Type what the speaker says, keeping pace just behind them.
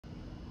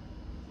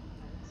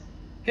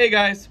Hey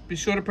guys, be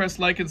sure to press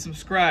like and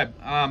subscribe.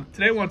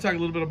 Today I want to talk a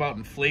little bit about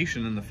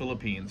inflation in the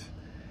Philippines.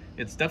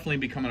 It's definitely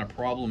becoming a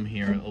problem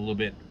here a little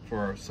bit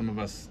for some of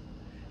us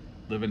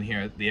living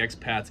here, the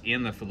expats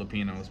and the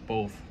Filipinos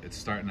both. It's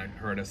starting to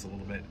hurt us a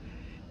little bit.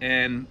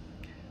 And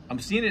I'm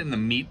seeing it in the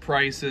meat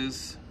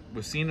prices.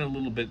 We're seeing it a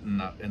little bit in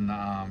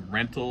the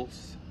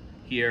rentals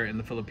here in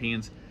the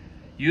Philippines.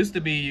 Used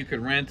to be you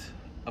could rent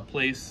a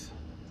place,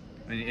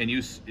 and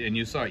you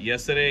saw it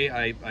yesterday.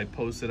 I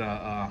posted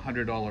a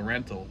 $100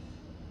 rental.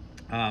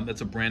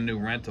 That's a brand new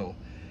rental,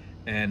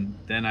 and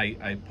then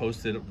I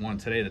posted one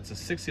today that's a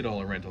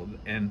 $60 rental.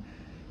 And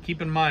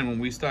keep in mind, when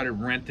we started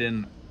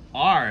renting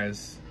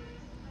ours,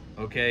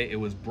 okay, it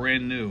was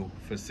brand new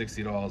for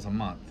 $60 a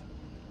month,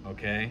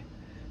 okay,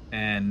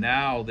 and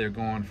now they're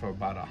going for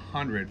about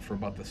 $100 for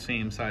about the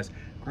same size.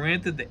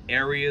 Granted, the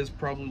area is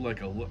probably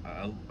like a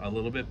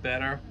little bit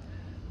better.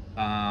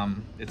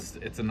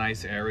 It's a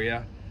nice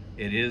area.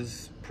 It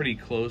is pretty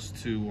close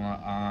to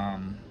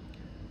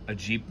a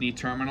jeepney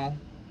terminal.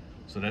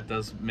 So that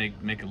does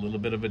make a little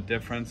bit of a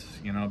difference,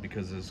 you know,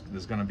 because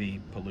there's going to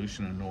be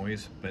pollution and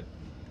noise. But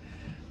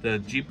the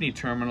jeepney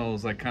terminal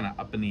is like kind of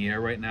up in the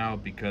air right now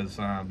because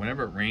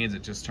whenever it rains,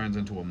 it just turns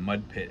into a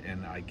mud pit,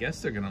 and I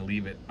guess they're going to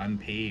leave it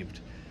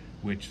unpaved,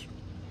 which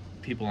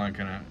people aren't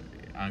gonna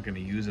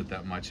use it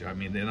that much. I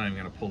mean, they're not even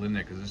going to pull in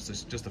there because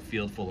it's just a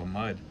field full of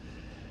mud,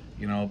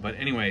 you know. But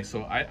anyway,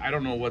 so I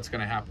don't know what's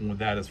going to happen with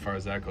that as far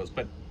as that goes.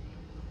 But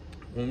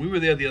when we were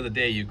there the other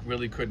day, you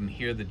really couldn't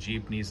hear the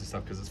jeepneys and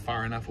stuff because it's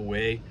far enough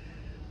away.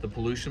 The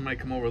pollution might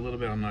come over a little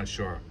bit, I'm not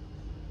sure,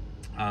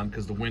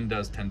 because the wind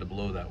does tend to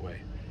blow that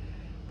way.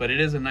 But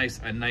it is a nice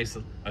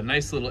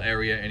little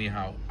area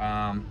anyhow.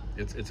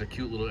 It's a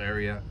cute little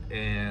area,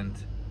 and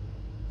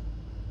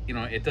you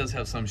know, it does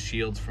have some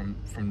shields from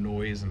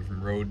noise and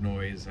from road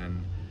noise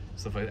and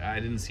stuff like that.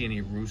 I didn't see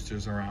any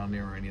roosters around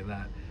there or any of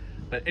that.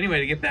 But anyway,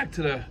 to get back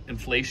to the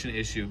inflation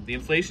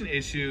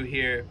issue,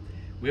 here,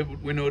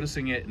 we're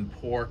noticing it in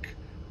pork.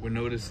 We're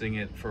noticing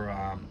it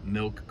for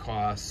milk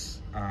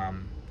costs,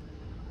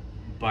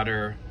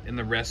 butter. In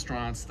the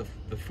restaurants,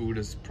 the food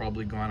has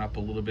probably gone up a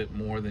little bit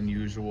more than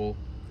usual.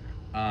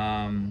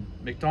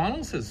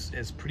 McDonald's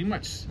has pretty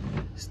much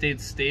stayed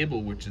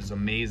stable, which is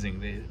amazing.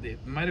 They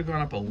might have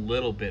gone up a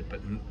little bit,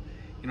 but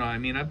you know, I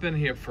mean, I've been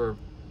here for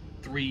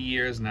 3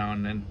 years now,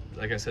 and then,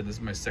 like I said, this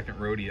is my second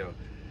rodeo.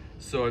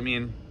 So I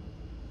mean,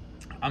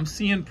 I'm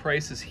seeing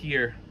prices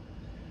here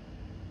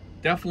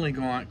definitely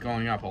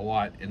going up a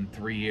lot in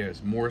 3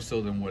 years, more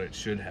so than what it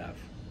should have.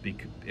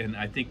 And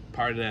I think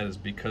part of that is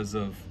because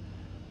of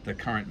the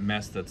current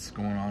mess that's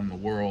going on in the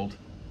world.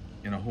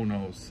 You know, who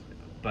knows?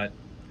 But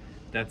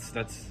that's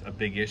a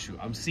big issue.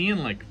 I'm seeing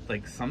like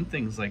some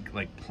things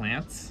like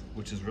plants,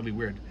 which is really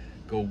weird,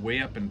 go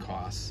way up in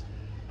costs.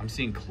 I'm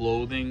seeing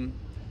clothing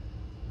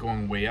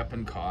going way up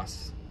in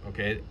costs.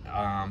 Okay,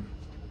 I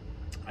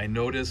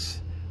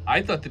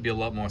thought there'd be a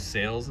lot more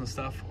sales and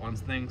stuff on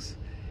things.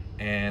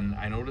 And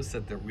I noticed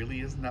that there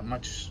really isn't that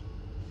much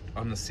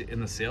in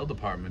the sale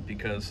department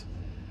because,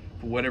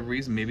 for whatever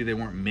reason, maybe they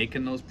weren't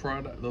making those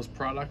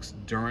products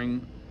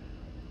during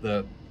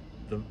this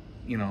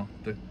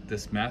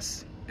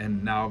mess,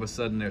 and now all of a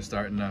sudden they're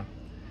starting to,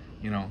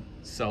 you know,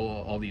 sell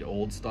all the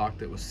old stock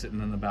that was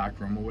sitting in the back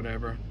room or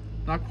whatever.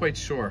 Not quite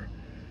sure,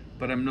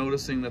 but I'm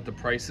noticing that the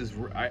prices.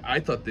 I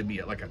thought there'd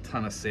be like a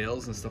ton of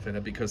sales and stuff like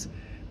that because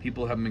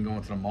people haven't been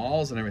going to the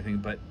malls and everything,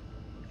 but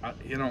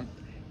you know,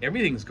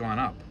 everything's gone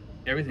up.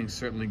 Everything's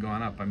certainly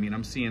gone up. I mean,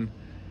 I'm seeing,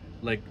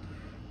 like,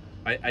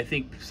 I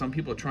think some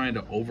people are trying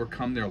to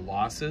overcome their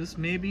losses,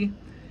 maybe.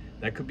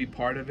 That could be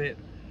part of it.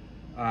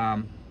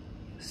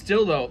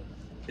 Still, though,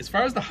 as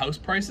far as the house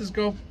prices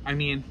go, I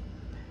mean,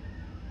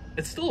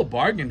 it's still a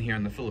bargain here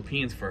in the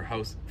Philippines for a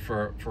house,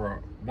 for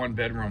a one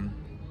bedroom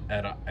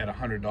at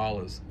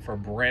 $100 for a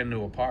brand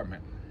new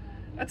apartment.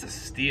 That's a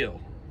steal,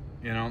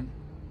 you know?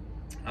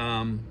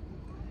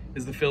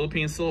 Is the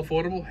Philippines still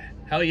affordable?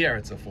 Hell yeah,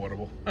 it's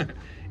affordable.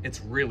 It's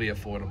really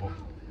affordable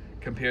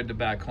compared to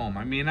back home.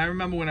 I mean, I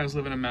remember when I was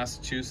living in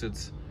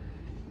Massachusetts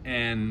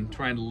and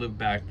trying to live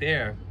back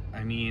there,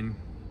 I mean,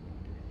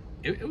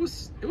 it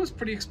was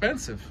pretty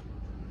expensive.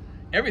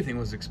 Everything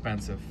was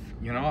expensive,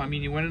 you know? I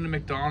mean, you went into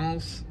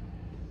McDonald's,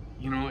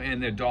 you know,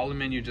 and their dollar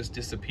menu just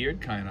disappeared,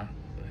 kind of.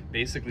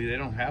 Basically, they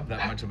don't have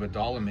that much of a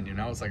dollar menu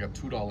now. It's like a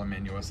 $2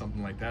 menu or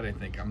something like that, I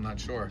think. I'm not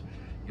sure,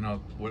 you know,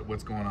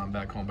 what's going on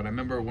back home. But I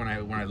remember when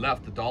I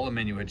left, the dollar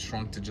menu had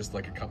shrunk to just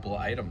like a couple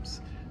of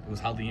items. There was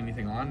hardly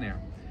anything on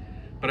there.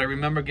 But I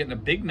remember getting a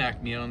Big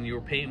Mac meal, and you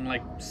were paying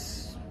like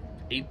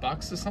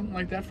 $8 or something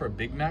like that for a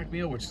Big Mac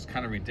meal, which is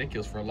kind of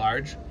ridiculous for a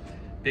large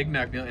Big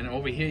Mac meal. And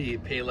over here, you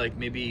pay like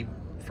maybe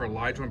for a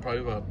large one,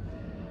 probably about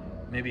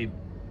maybe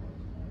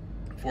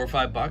 $4 or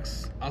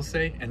 $5, I'll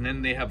say. And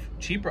then they have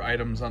cheaper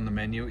items on the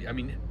menu. I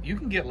mean, you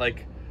can get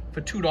like,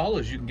 for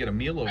 $2, you can get a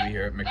meal over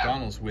here at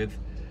McDonald's with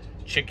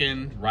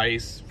chicken,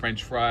 rice,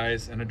 French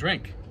fries, and a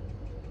drink.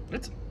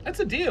 That's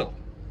a deal.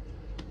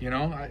 You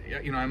know,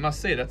 I must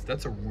say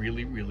that's a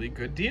really, really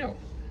good deal.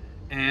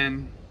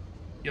 And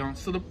You know,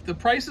 so the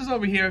prices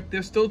over here,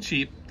 they're still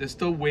cheap. They're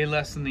still way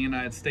less than the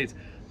United States.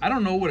 I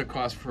don't know what it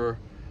costs for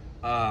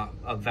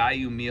a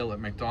value meal at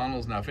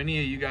McDonald's now. If any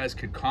of you guys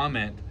could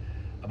comment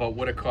about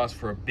what it costs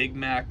for a Big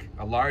Mac,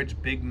 a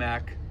large Big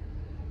Mac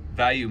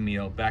value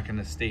meal back in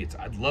the States,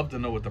 I'd love to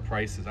know what the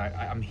price is.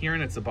 I'm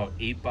hearing it's about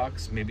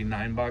 $8, maybe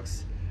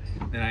 $9.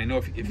 And I know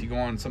if you go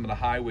on some of the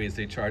highways,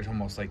 they charge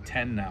almost like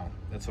 10 now.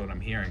 That's what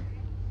I'm hearing.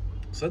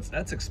 So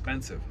that's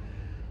expensive.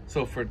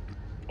 So for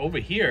over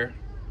here,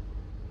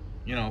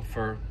 you know,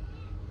 for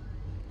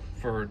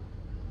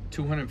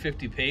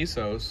 250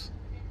 pesos,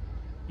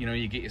 you know,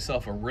 you get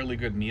yourself a really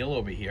good meal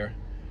over here,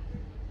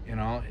 you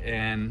know.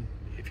 And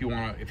if you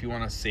want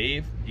to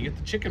save, you get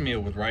the chicken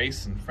meal with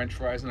rice and French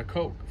fries and a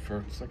Coke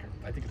for, it's like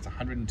I think it's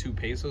 102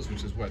 pesos,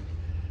 which is what,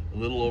 a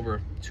little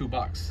over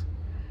 $2.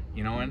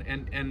 You know,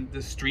 and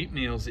the street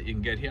meals that you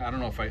can get here, I don't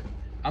know if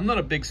I'm not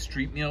a big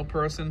street meal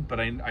person, but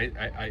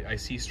I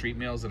see street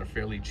meals that are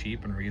fairly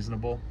cheap and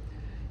reasonable.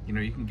 You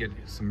know, you can get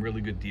some really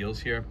good deals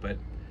here, but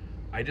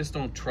I just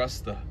don't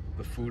trust the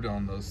food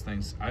on those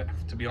things.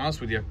 To be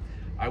honest with you,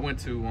 I went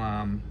to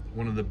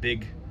one of the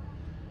big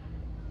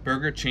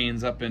burger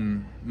chains up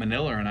in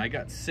Manila, and I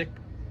got sick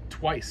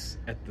twice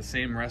at the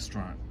same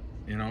restaurant.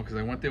 You know, because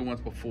I went there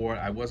once before.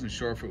 I wasn't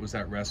sure if it was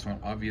that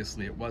restaurant.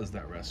 Obviously, it was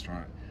that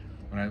restaurant.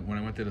 When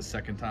I went there the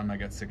second time, I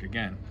got sick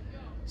again.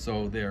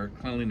 So there's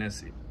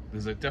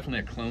definitely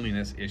a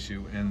cleanliness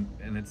issue, and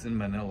it's in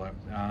Manila.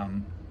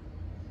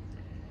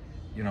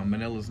 You know,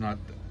 Manila's not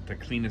the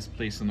cleanest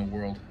place in the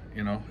world.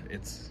 You know,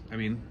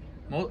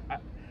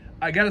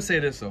 I gotta say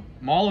this though,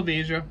 Mall of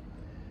Asia,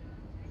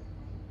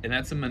 and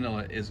that's in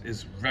Manila,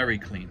 is very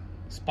clean,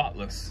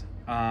 spotless.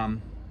 I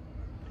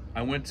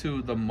went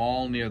to the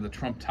mall near the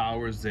Trump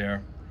Towers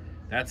there.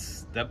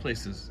 That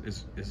place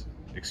is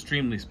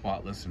extremely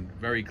spotless and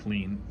very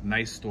clean,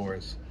 nice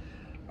stores.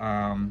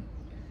 But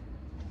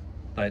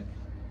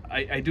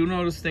I do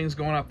notice things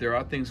going up. There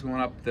are things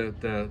going up.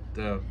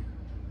 The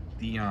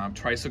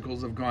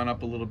tricycles have gone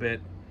up a little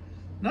bit.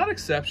 Not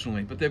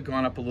exceptionally, but they've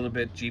gone up a little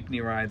bit.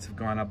 Jeepney rides have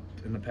gone up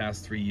in the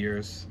past 3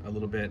 years a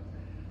little bit.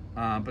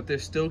 But they're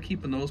still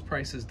keeping those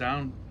prices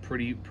down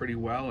pretty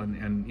well.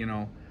 And you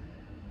know,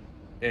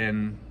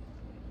 and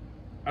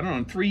I don't know,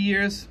 in 3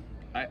 years,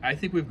 I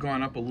think we've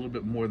gone up a little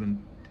bit more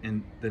than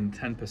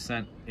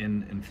 10%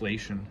 in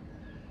inflation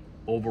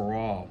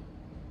overall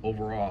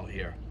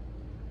here.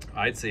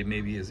 I'd say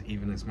maybe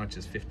even as much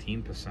as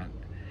 15%.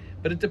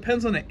 But it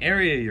depends on the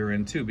area you're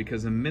in too,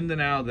 because in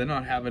Mindanao, they're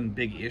not having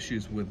big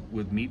issues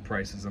with meat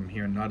prices. I'm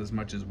hearing not as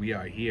much as we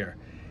are here.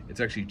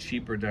 It's actually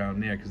cheaper down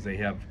there because they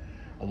have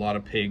a lot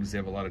of pigs, they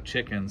have a lot of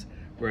chickens.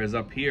 Whereas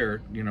up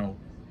here, you know,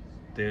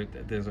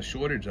 there's a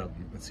shortage of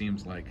them, it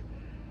seems like.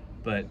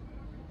 But,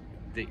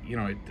 you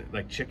know,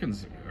 like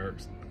chickens are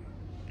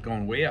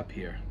going way up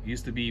here. It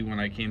used to be when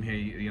I came here,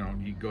 you know,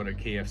 you go to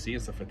KFC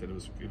and stuff like that,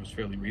 it was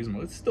fairly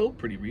reasonable. It's still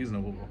pretty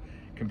reasonable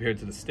compared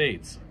to the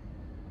States.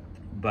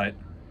 But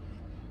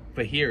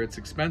for here, it's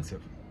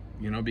expensive,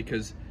 you know,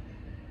 because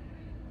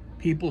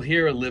people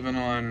here are living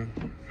on,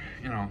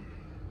 you know,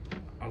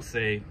 I'll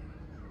say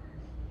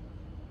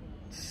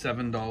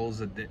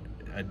 $7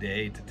 a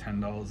day to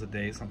 $10 a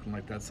day, something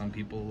like that. Some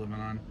people are living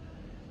on,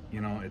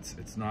 you know,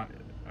 it's not,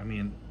 I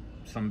mean,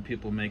 some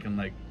people making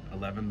like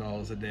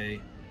 $11 a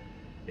day.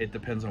 It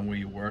depends on where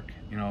you work.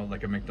 You know,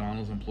 like a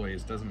McDonald's employee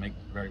doesn't make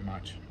very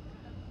much.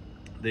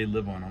 They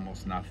live on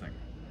almost nothing,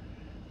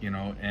 you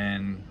know.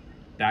 And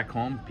back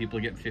home, people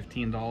are getting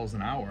 $15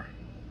 an hour,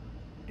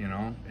 you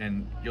know,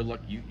 and you're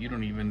lucky you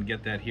don't even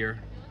get that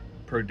here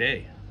per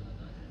day,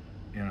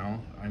 you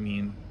know. I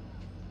mean,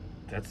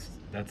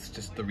 that's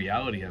just the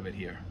reality of it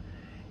here.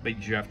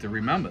 But you have to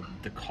remember,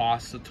 the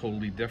costs are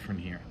totally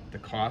different here. The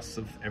costs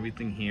of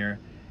everything here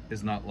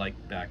is not like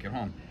back at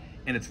home.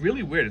 And it's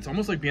really weird. It's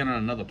almost like being on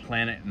another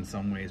planet in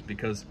some ways,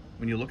 because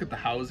when you look at the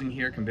housing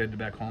here compared to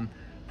back home,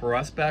 for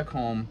us back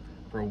home,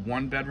 for a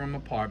 1-bedroom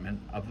apartment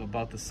of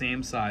about the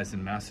same size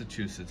in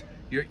Massachusetts,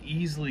 you're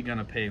easily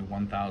gonna pay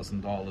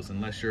 $1,000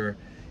 unless you're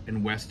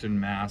in Western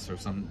Mass or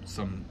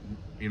some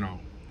you know,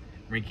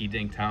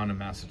 rinky-dink town in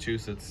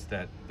Massachusetts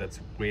that's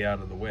way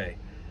out of the way,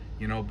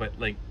 you know. But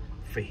like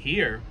for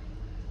here,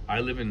 I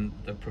live in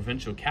the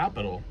provincial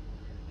capital,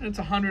 and it's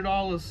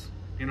 $100,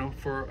 you know,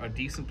 for a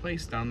decent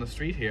place down the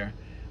street here,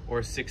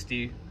 or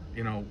 60,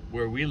 you know,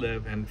 where we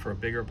live. And for a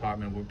bigger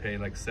apartment, we'll pay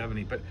like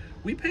 70, but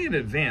we pay in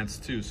advance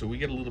too, so we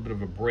get a little bit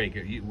of a break.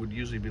 It would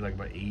usually be like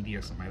about 80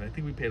 or something. I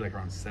think we pay like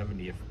around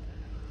 70 if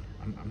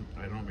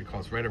I don't recall.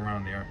 It's right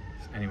around there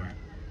anyway.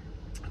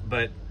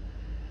 But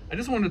I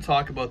just wanted to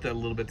talk about that a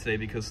little bit today,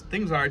 because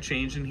things are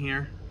changing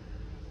here,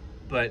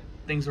 but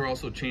things are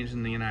also changing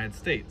in the United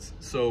States.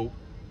 So,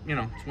 you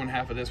know, it's one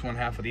half of this, one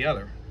half of the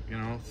other, you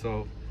know.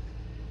 So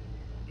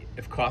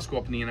if costs go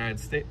up in the United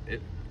States,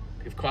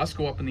 if costs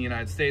go up in the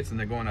United States and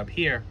they're going up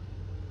here,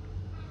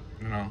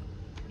 you know,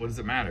 what does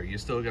it matter? You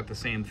still got the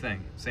same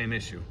thing, same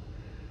issue,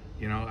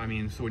 you know. I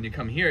mean, so when you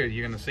come here,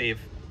 you're gonna save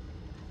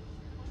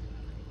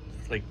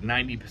like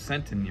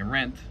 90% in your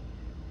rent,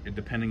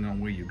 depending on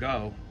where you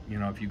go. You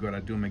know, if you go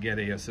to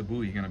Dumaguete or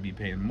Cebu, you're going to be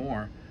paying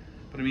more.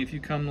 But I mean, if you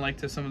come like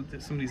to some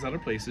of these other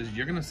places,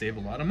 you're going to save a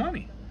lot of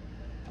money.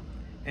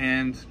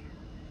 And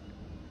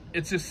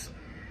it's just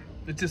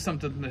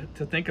something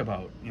to think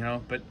about, you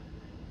know. But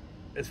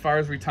as far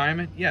as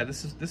retirement, yeah,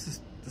 this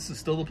is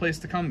still the place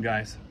to come,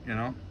 guys. You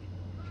know,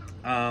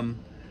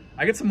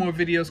 I get some more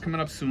videos coming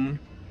up soon.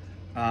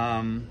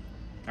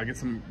 I get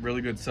some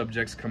really good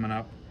subjects coming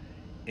up,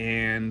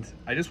 and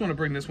I just want to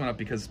bring this one up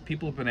because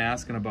people have been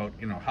asking about,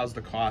 you know, how's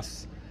the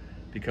costs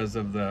because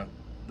of the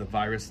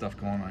virus stuff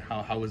going on.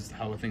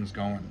 How are things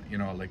going? You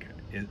know, like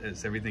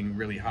is everything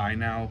really high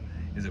now?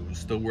 Is it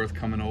still worth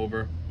coming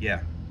over?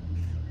 Yeah.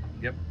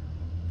 Yep.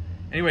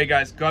 Anyway,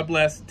 guys, God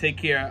bless. Take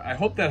care. I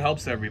hope that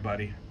helps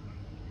everybody.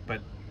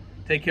 But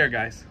take care,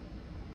 guys.